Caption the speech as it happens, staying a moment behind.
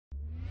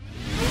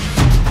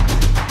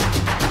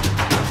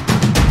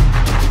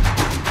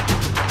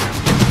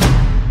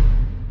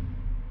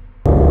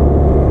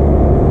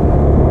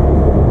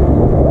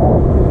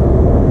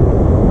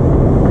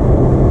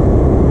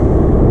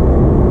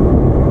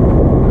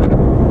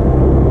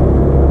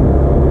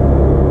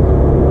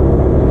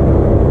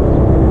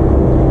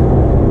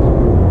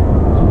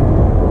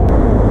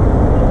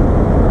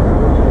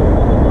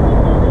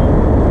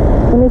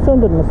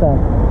söndürmürsən?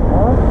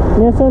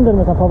 Niyə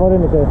söndürmürsən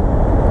favoriniki?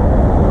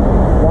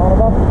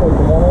 Yanıdan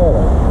tutuldu ona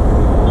göre.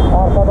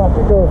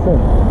 Arkadaki görsün.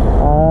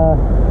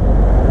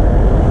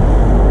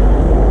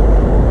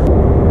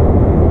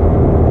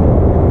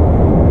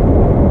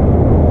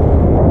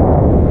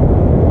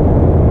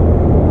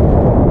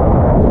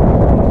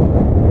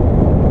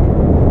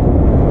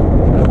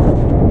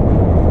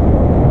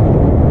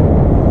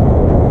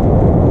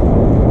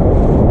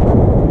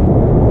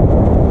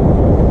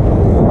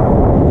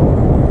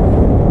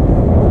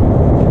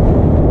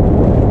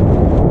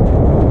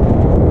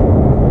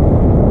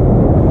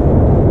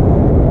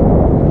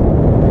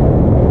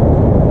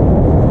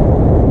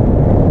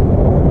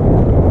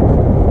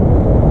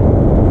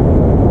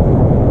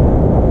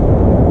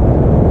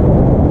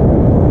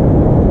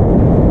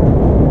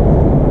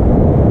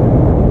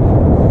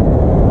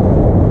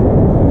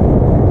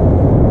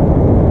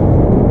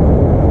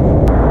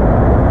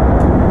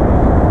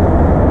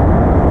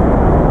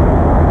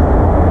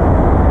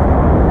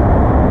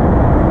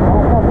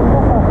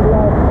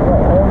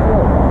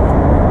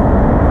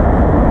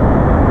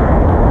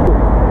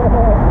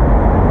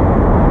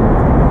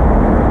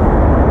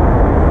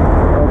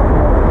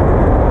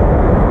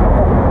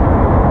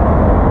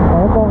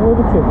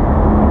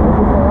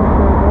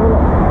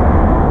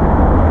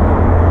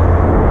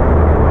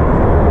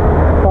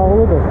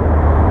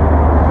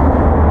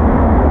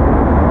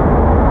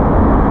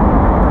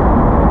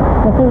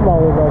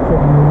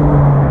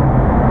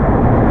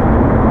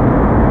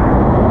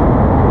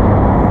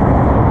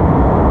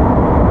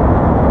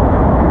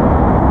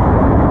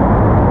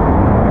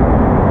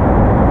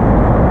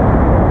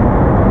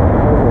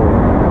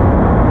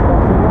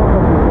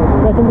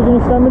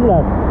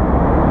 İşləmirlər.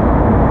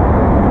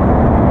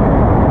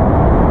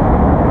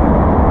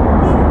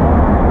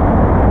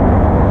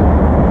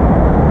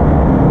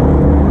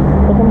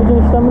 Bakın bugün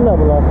işləmirlər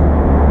bunlar.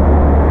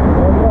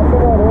 Burası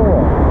var o.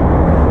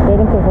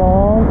 Verin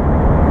telefon.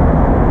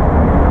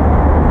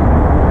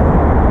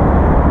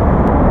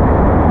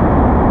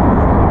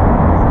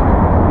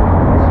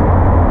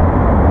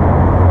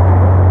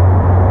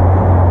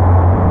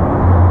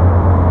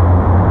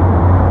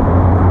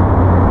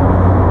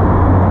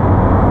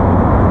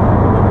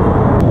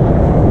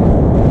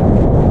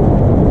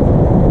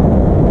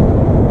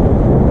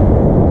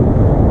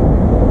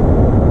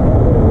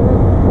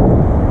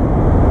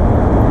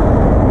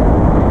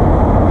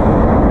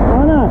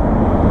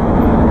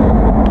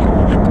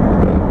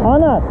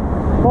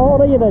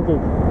 Gelecek.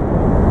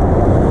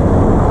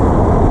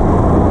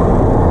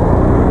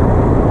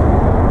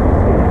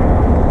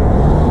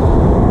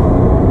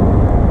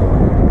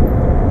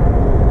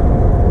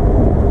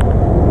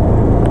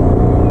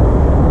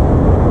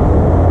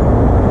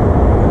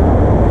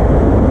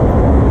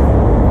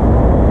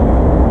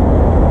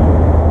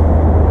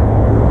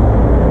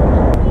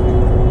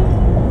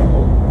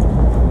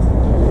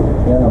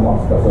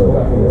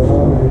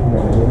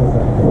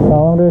 Sağ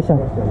olun Rövşen.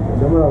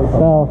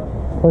 Sağ ol.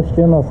 Hoş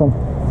geldin olsun.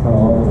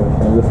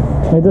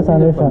 Nedir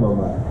sen Rövşen?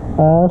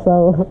 Sağ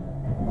ol.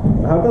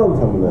 Hardan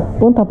alırsan bunu?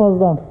 Bunu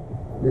Tapazdan.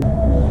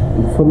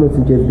 Sorma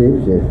için gez değil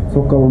bir şey.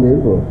 Çok kalın değil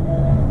bu.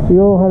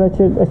 Yo hala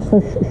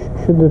açısından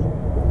şudur.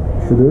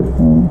 Şudur?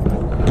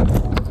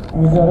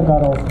 Yüzleri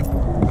kara olsun.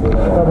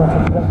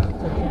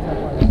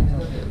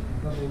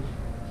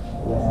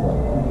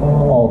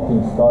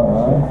 Altın star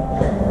ha.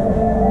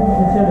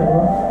 Neçədir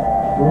bu?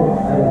 Bu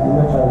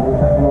əlində çaldığı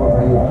təxmin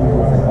olsa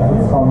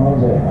 700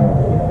 Sanmaz ya.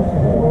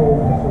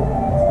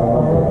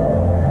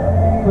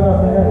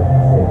 Burası nədir?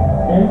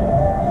 El?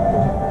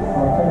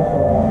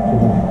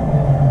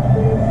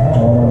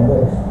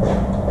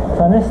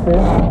 Sen ne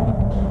istiyorsun?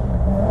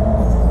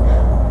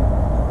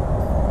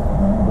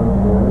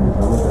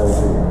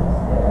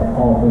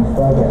 Altın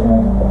star da.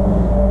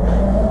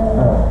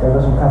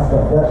 Kardeşim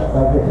kaskada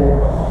belki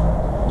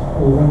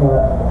uygun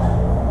da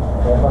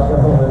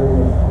başkası da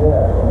verir.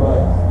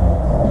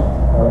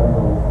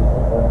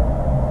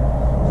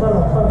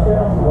 Sana şey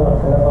yapma.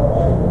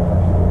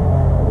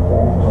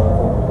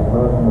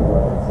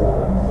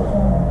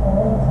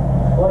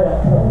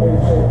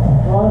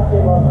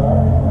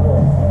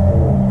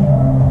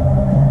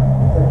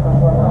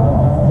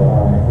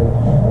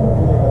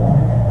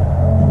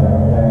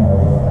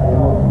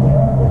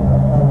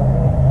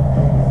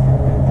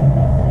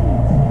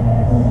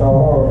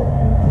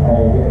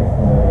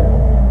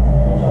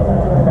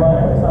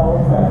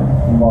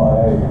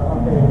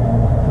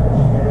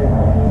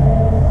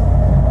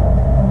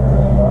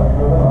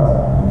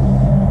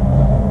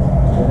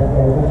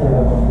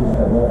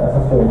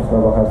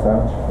 Esas bakarsan.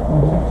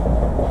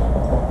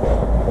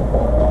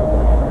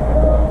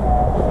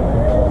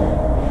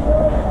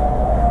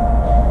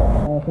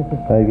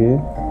 Peki.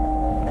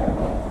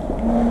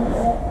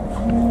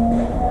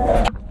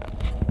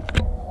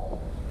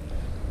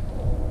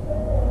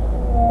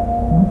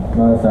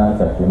 Ben seni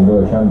çekeyim,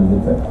 Rövşen bizi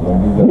çekeyim.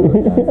 Biz de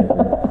Rövşen çekelim.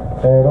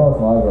 Hayırlı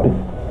olsun abi.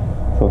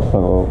 Çok sağ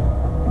ol.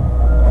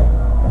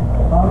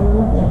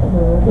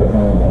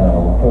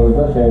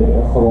 Özde şey,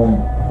 krom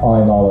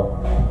aynalı.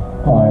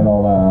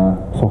 Aynalı.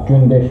 Çok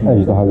gündeşmir.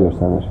 Ejdaha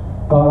görsənir.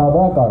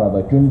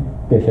 Qarada gün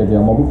deşəcək,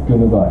 amma bu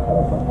günü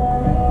qaytaracaq.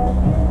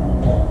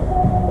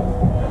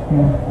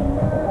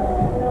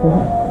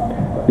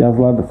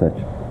 Yazıları da çək.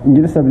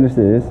 İngiliscə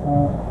bilirsiniz?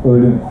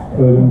 Ölüm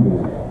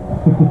bilir.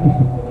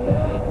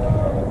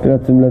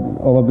 Biraz cümlə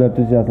ola bilər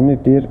düz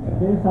yazılmayıb, deyir.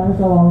 Sənin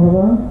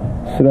cavanlığın?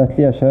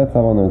 Sürətli yaşa,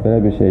 cavan öl,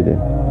 belə bir şeydir.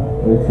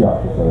 Heç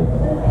yaxşı söyləyir.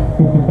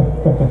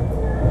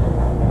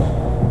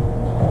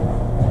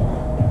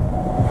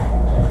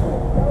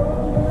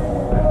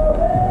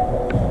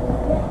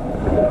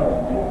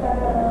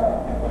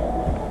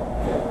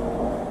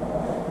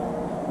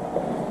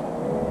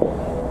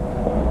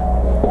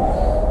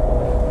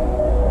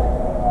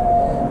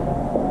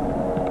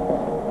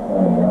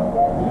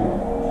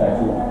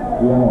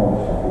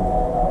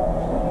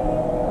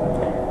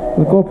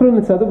 GoPro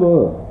neçədir bu?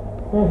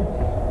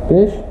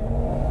 5?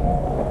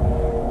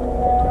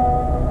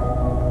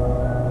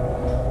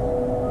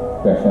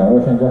 Qəşən,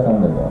 röşəncə sən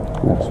də gəl.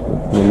 Yaxşı bu,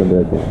 bunu da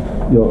belə deyil.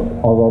 Yox,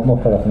 azaldma o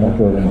tərəfindən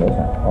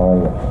görünməyəsən. Aya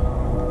yox.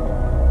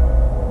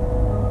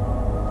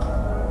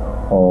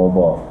 Oo,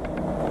 bax.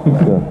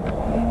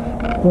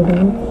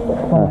 Gördünüz?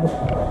 Hə.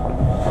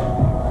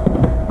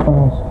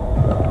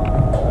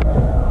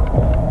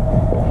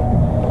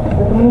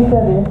 Bu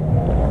neçədir?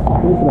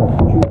 245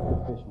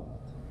 manat.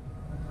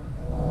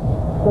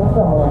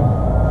 Götürəm olar.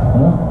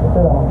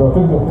 Götür.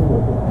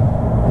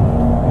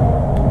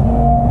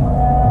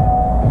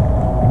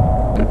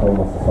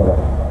 Olmazsa sonra.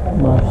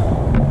 Baş.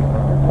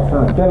 Hə,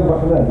 gəl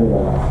baxın, nə deyil.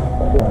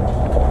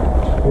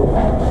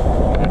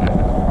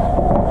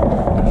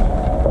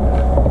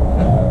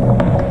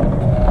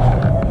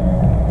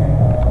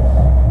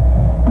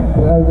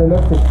 Bu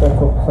əlcələr seçdən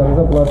çox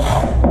qısanıza, bunlar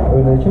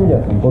öyle kim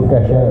gətirir? Bu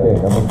qəşən deyil,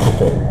 bu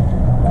küçək.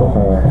 Çox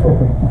çox.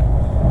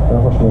 Mən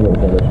xoşuma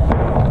gəlir.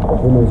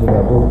 Bunun özü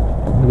də, bu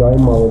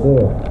yayın malıdır.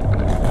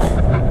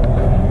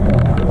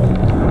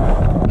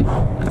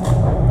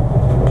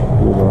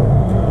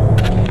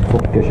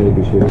 Çok qəşəng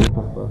bir şey.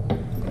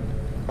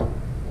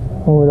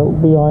 Öyle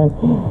bu yayın.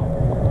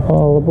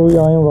 Bu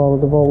yayın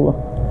vardı valla.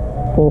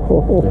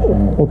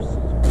 Ops.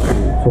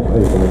 Çok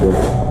eyvallah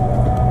gördüm.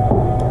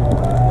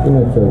 Bu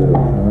nə söylüyor?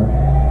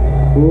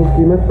 Bu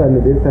qiymət bəlli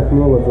deyil,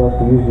 təxmin olacaq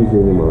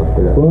 100-150 manat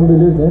belə. Bunu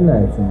bilirdin nə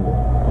üçündür?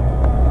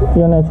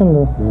 Ya nə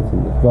üçündür? Nə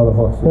üçündür?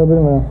 Zarafaqsız. Ya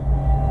bilmirəm.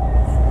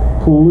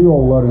 Pullu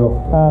yollar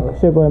yoxdur. Hə,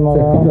 şey qoymağa.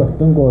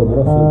 8-4-dən qoy,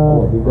 burası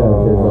bir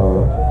dərəcə.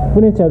 Bu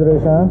neçədir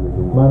Rövşən?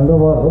 Məndə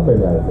var o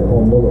belə,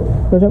 onda olur.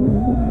 Rövşən,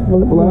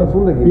 Bunlar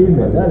bunu da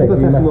qiymət bəlli. Bu da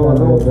təxmin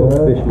olacaq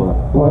 35 manat.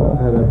 Bunlar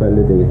hələ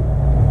bəlli deyil.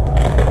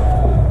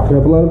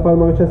 Bunların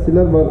parmağı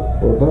kəsirlər var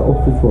orada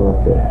 33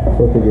 manatdır.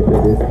 Sonra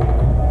getirdiniz.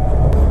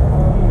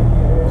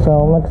 sağ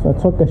olun qismət.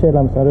 Çox qəşəng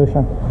eləmişsən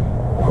Rövşən.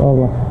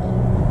 Valla.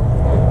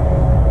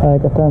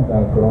 Həqiqətən.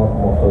 Sən Grand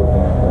motor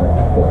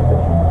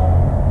göstərsin.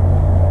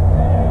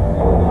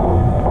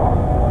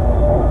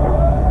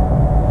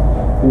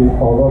 Biz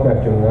Azad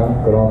həkimdən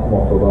Grand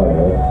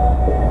motodayıq.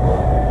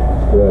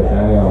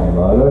 Röşənin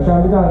yanında. Röşən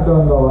bir dənə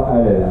döndü ala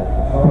əl elə.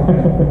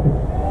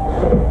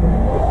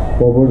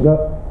 O burada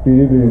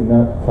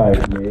biri-birindən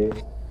fərqli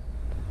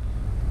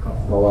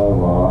kaskalar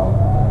var.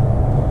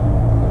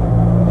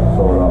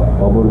 Sonra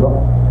burada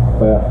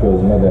bayaq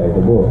gözümə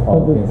dəydi bu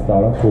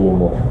Alpinstarın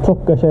pulumu. Çox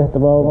qəşəngdir.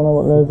 Bax, buna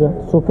ləzzət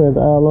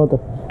superdir,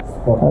 əladır.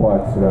 Sport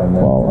bike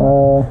sürənlər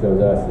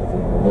gözəl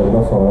seçim.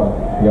 Burada sonra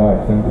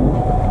yayıtın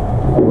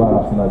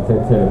arasında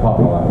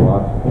teletapalar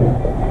var.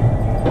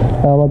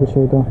 Əla bir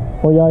şeydir.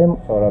 O yayım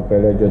Sonra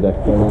belə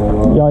gödəkçələr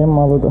var. yayım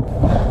malıdır.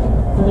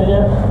 Siz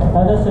əgər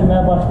hələ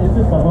sürməyə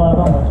başlayırsınızsa,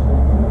 bunlardan başlayın.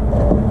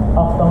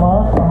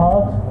 Avtomat,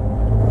 rahat,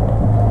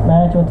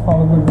 mənə kimi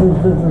tufanızı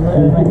zız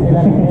eləmək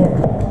eləmək.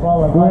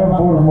 Valla, qaymaq.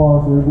 Bu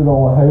müasirdir,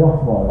 Allah həyat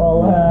var.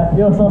 Valla,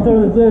 yoxsa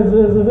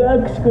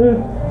zır, qışqırır.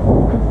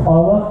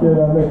 Allah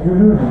gələndə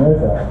gülürdü,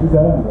 neysə,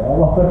 güzəldir.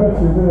 Allah da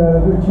kaçırdı,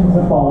 nədir,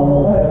 kimsə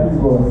bağlanmadı, biz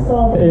qoyur.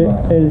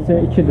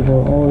 LC2'dir o,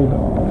 oydu.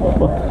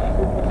 Bak.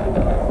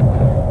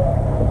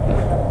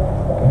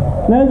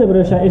 Nerede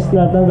böyle şey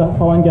eskilerden de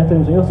falan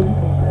getirmişsin? Yoksa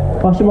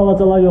başı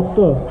balacalar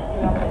yoktu.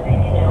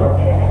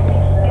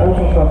 En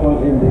çok satılan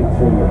elde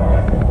ikisinde.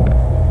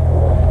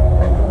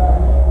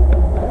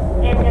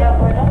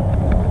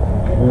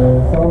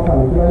 Sağ ol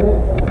hanım. Böyle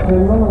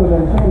telefon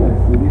öğrenci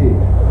mi?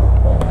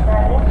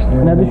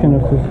 Ne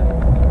düşünürsünüz?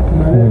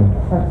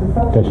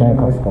 Qəşəng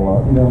kaskalar.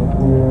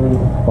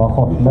 Bax,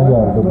 xoşuma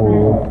gəldi bu.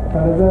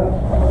 Sadece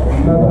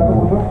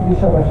bir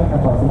şəbəkə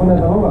kafası. Bu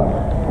neden olar?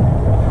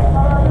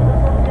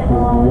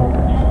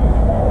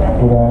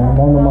 Bu rəng,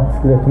 mən də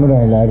motosikletimi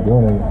rənglərdir, o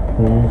rəng.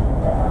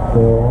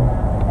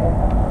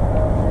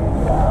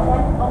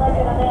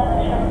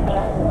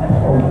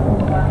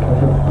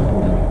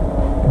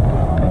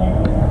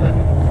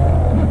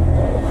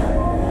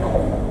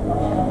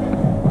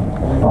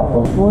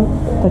 Bu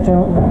teker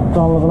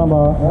canlılığına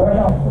bak.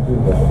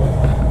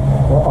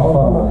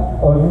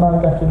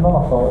 Özümənindəkindən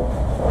aşağı.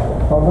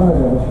 Fazla ne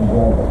diyorsun şimdi?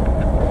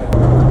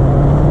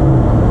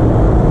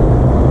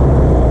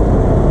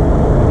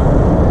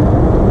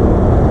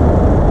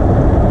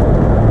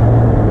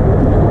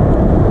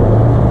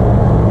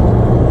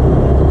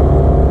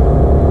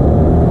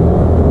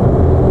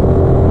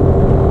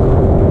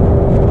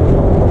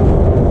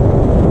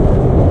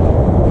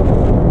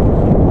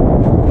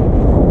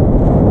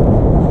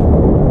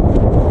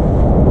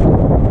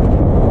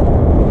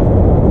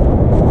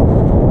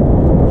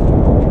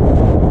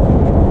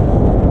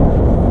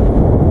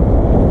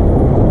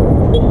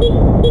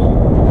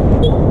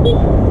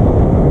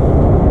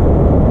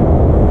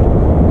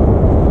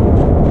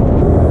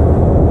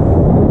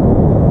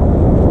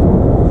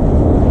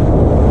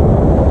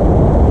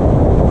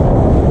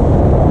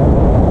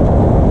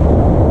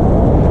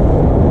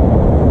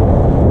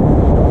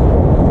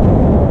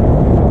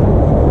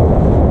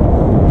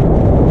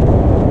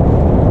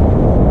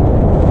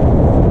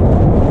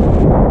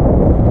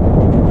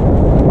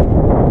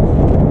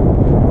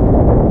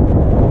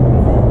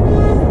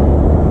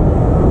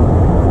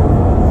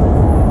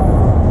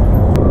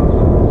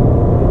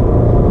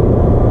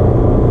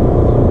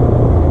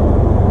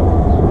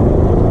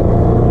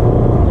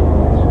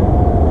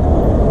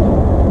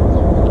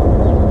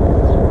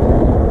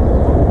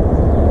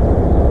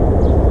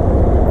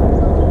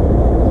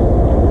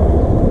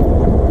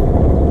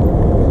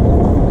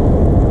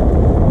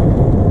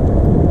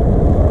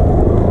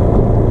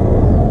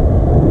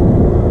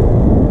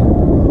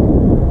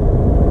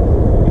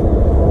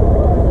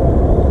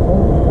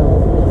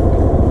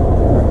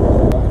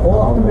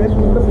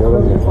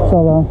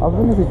 Baxıram. Abi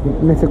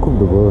neçə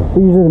kubdur bu?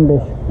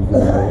 125.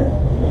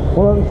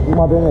 Onun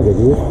modeli nə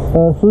gedir?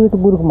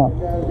 Suzuki Burgman.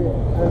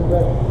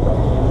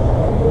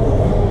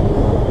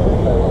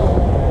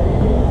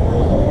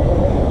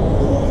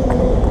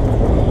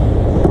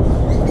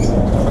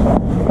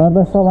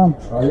 Kardeş salam.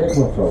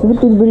 Aleyküm salam.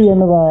 Sizin bir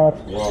yemi var.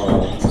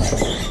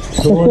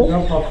 Kiloyla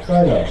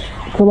paskayla.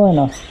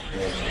 Kiloyla.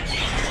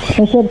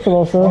 Neçə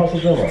kilosu?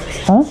 6'da var.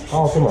 Ha?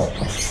 6 var.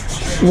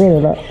 Ver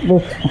elə.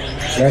 5.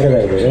 Ne kadar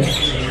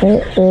verir?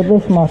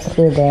 5 manatlıq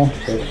ver də.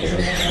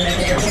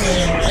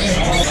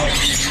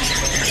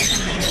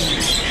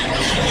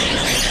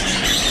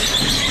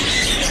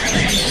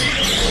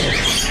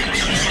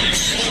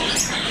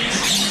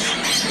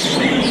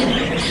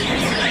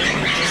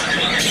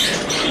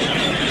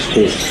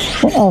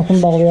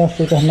 Altın bağlayaq,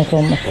 zəhmət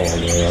olmaz.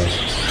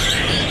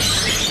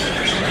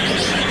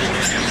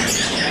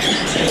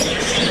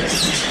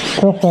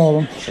 Çox sağ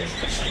olun.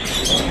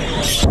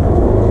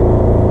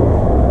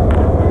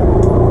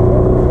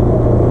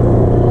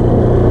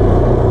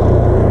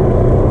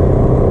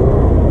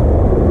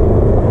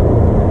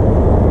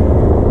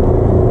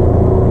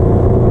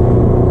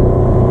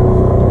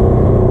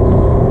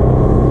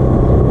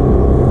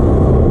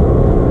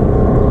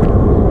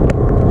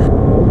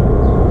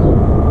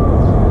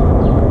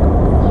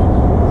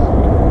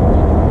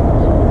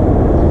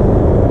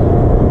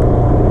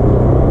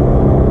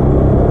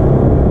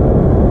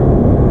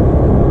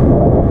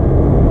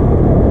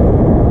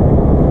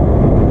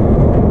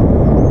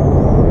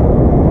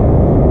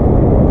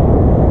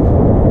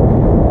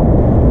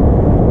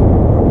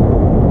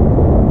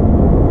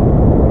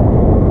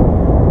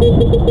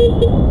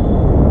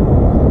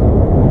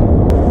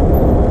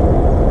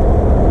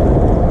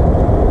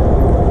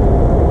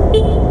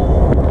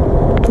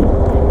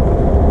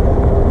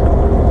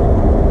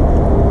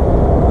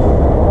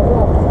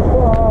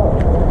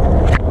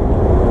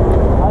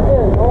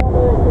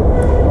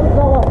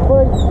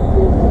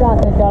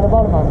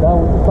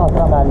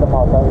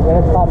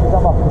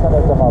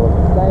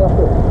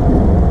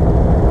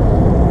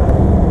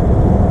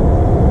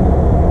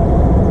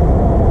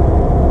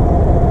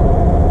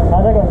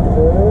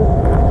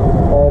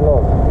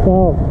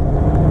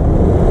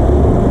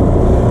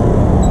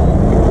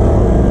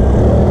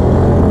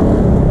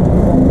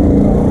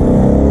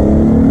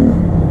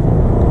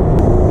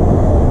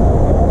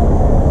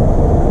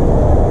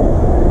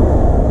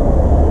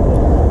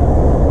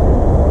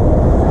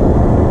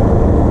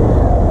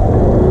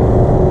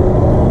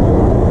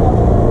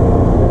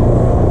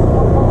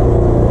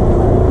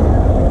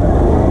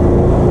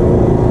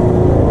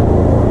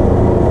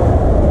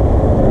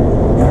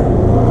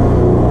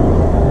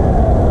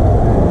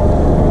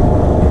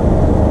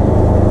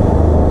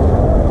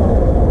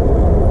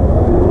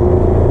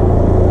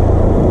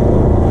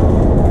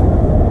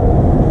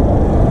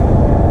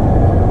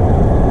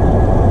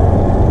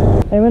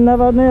 Emin nə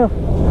var, nə yox?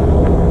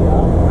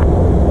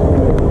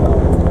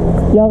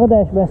 Yağı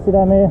dəyişmək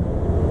istəyirəm.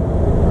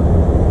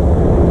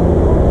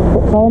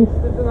 Salım.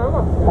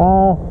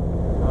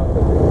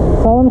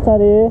 Salım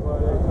içəri.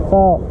 Sağ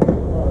ol.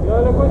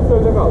 Yani koy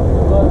söyle kaldı.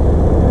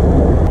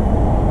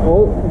 O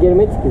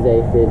germetik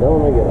zayıflıydı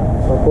ona göre.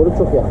 Motoru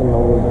çok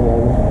yakından vurdum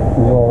yani.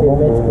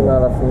 Germetikin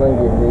arasından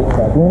girdi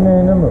içeri. Bu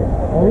neyini mi?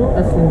 Onun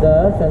əslində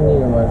sən nə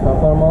eləməlisən?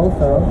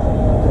 Aparmalısan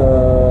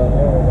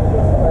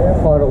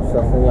fara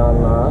ustasının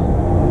yanına.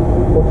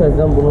 O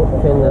təzdən bunu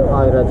penlə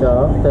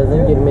ayıracaq.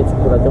 Təzdən germetik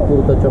vuracaq,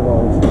 qurutacaq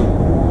onun üstünə.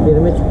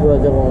 Germetik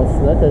vuracaq onun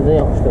üstünə, təzdən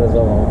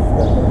yapışdıracaq onun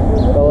üstünə.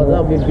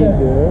 Qalacaq bir gün,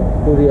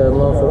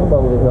 quruyandan sonra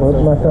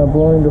bağlayacaqsın. Məsələn, bu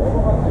oyunda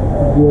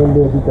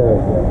bir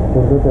dəyişir.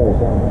 Burada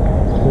dəyişir.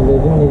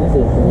 Dedim, necə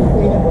seçsin?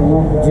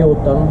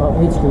 Diodların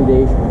heç kim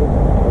değişmir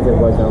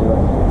Azərbaycanda.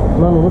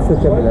 Mən onu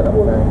sökə bilərəm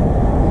sən.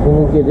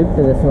 Bunu gedib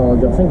təzəsini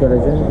alacaqsan,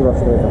 gələcəksən,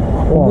 quraşdıracaq.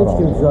 Onu heç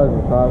kim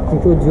düzəlmir ha.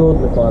 Çünki o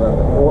diodlu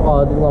faradır. O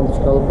adi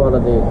lampiçkalı fara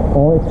deyil.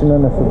 Onun içinə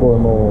nəsə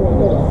qoymaq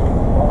olur.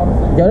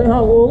 Gərək ha,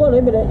 o olar,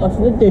 belə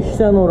əslində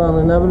deşsən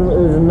oranı, nə bilim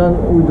özündən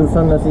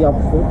uydursan, nəsə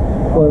yapışdır,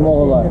 qoymaq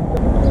olar.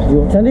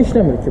 Səndə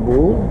işləmir ki bu?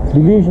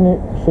 Bilijni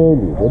şey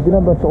eləyir.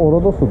 Bilən bəlkə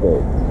orada su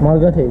deyil.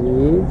 Marqat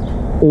eləyir.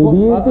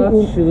 Eləyirdi,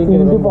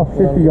 indi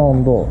başqa ki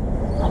yandı o.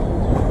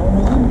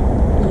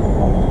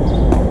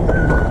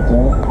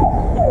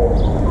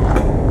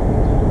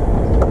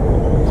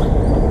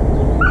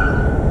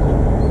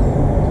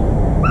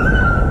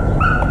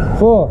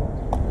 Su.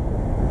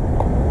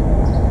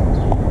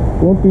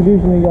 Bunun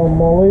bilijni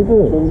yanmalıydı.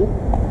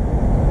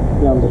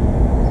 Yandı.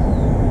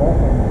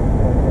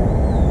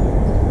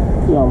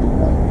 Yandı.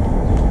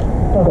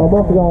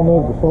 Qabaq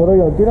yanırdı, sonra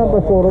yandı. Bilən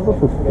bəlkə orada su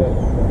tutur.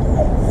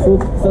 Su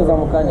tutsa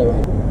zamıqani yox.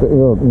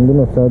 Yox, indi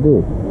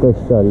nəsədir?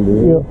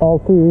 550. Yox,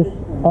 600.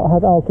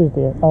 Hətta 600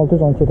 deyək.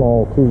 612 deyək.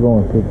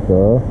 612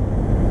 də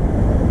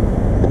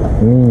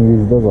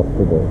 1100-də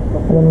vaxtı deyək.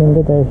 Hələ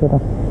 1000-də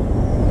dəyişirəm.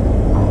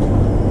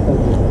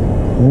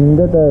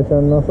 1000-də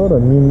dəyişəndən sonra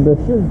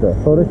 1500 də,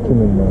 sonra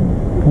 2000-dən.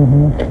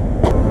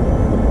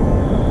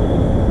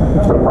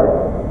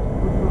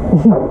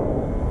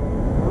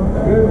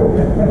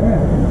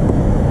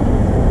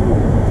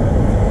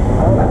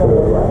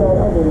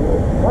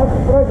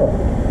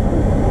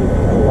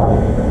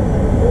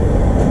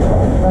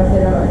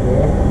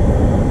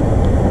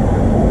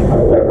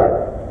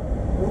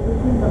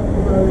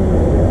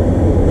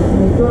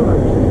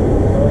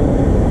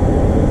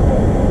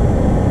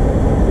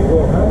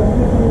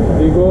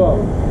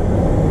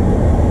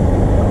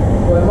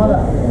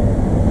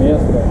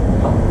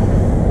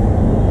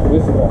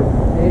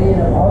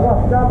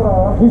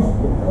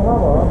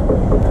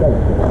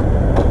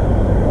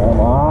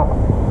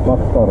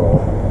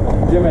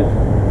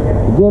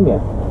 Demə.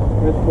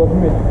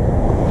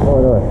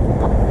 Oyna.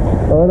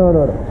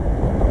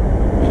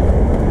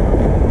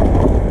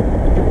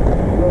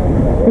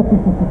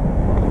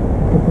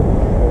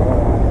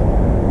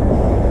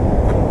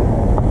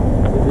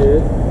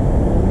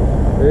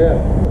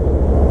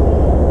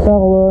 Sağ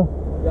olun.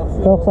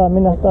 Çox sağ ol,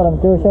 minnətdarım.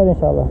 Görüşər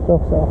inşallah.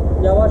 Çox sağ ol.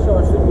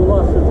 Yavaş-yavaş bunu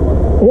aşırma.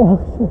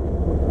 Yaxşı.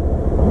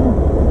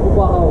 Bu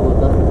baha olur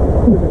da.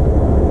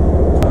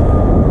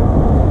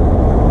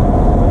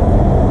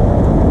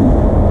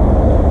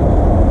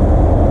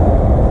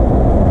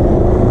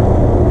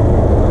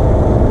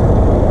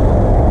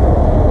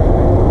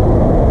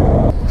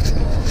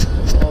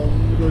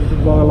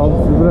 Bağlandı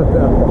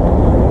sübrətlə.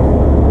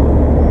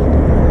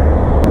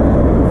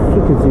 Su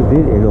keçir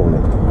deyil, elə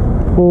olmuyor.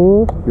 Bu?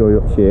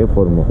 Yox,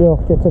 formu. Yox,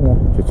 keçirmir.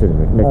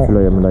 Keçirmir. Nə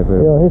kiloya mənə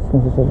qoyur? Yox, heç kim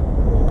keçirmir.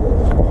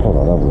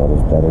 Baxalara bunlar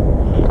öz dəridir.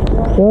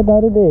 Yox,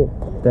 dəri deyil.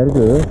 Dəri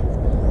deyil?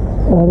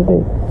 Dəri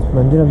deyil.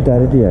 Mən deyirəm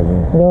dəridir yəni.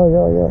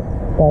 Yox.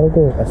 Dəri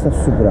deyil. Əsas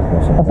su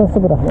buraxmasın. Əsas su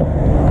buraxmır.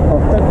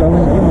 Altdan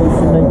qalın giyim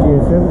üstündən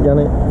giyinsin,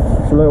 yəni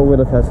sular o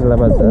qədər təsir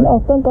eləməz də.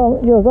 Altdan qalın,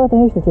 yox, zaten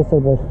heç də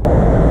keçirmir.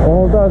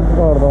 Oldu aziz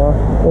qardaş.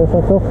 Yoxsa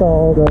çox sağ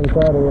ol.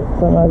 Görüşərik.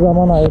 Sənə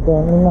zaman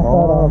ayırdın,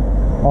 minnətdarım.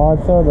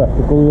 Hadisə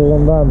bəxti,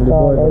 qulluğundayım,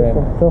 Liboy Brem.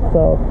 Çox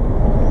sağ ol.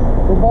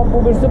 Bu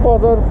birisi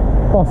bazar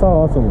basaq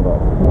açımda.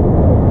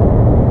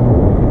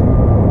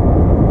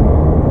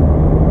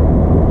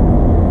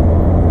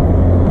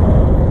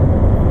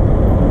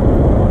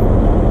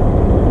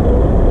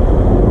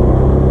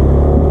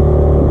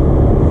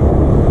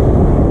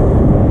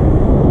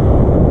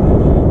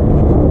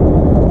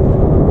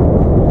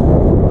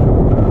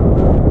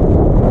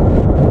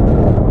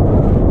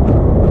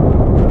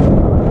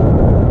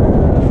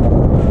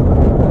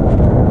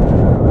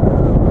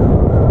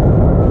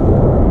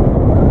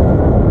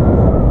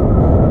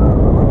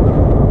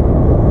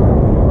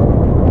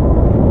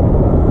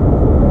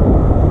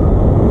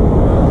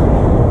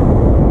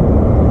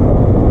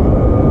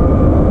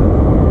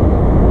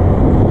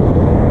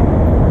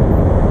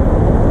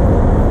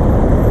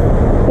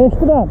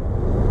 Eşdirəm.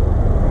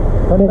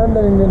 Mən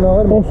də indi nə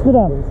var mı?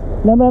 Eşdirəm.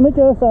 Nömrəmi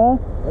görürsən?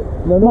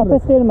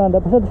 Moped deyil məndə,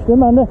 başa düşdün?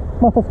 Məndə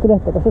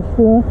motosikletdir, başa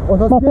düşdün?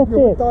 Moped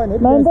deyil.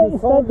 Məndə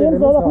istədiyim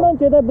zolaqla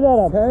gedə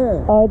bilərəm.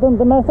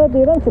 Aydındır. Mən sənə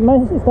deyirəm ki, mən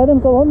istədiyim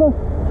zolaqla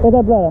gedə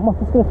bilərəm.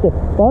 Motosikletdir.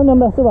 Bunun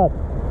nömrəsi var.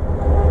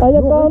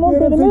 Əgər qanun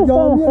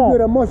bilmirsənsə,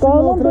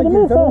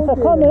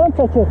 kameram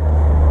çəkir.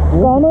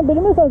 Qanun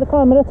bilmirsənsə,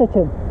 kamera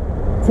çəkir.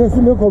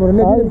 Sesim yok olur,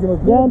 ne diyeyim ki?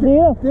 Yəni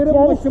deyirəm,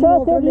 yəni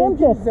şikayət edeyim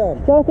ki,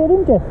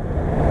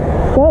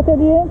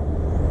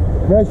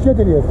 Ne şikayet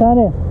ediyorsun?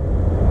 səni.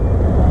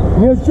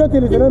 Niye şikayet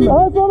ediyorsun lan?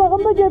 Az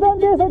zolağımda gedən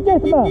deyirsən,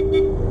 getmə.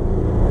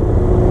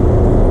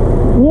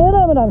 Niyə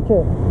eləmirəm ki?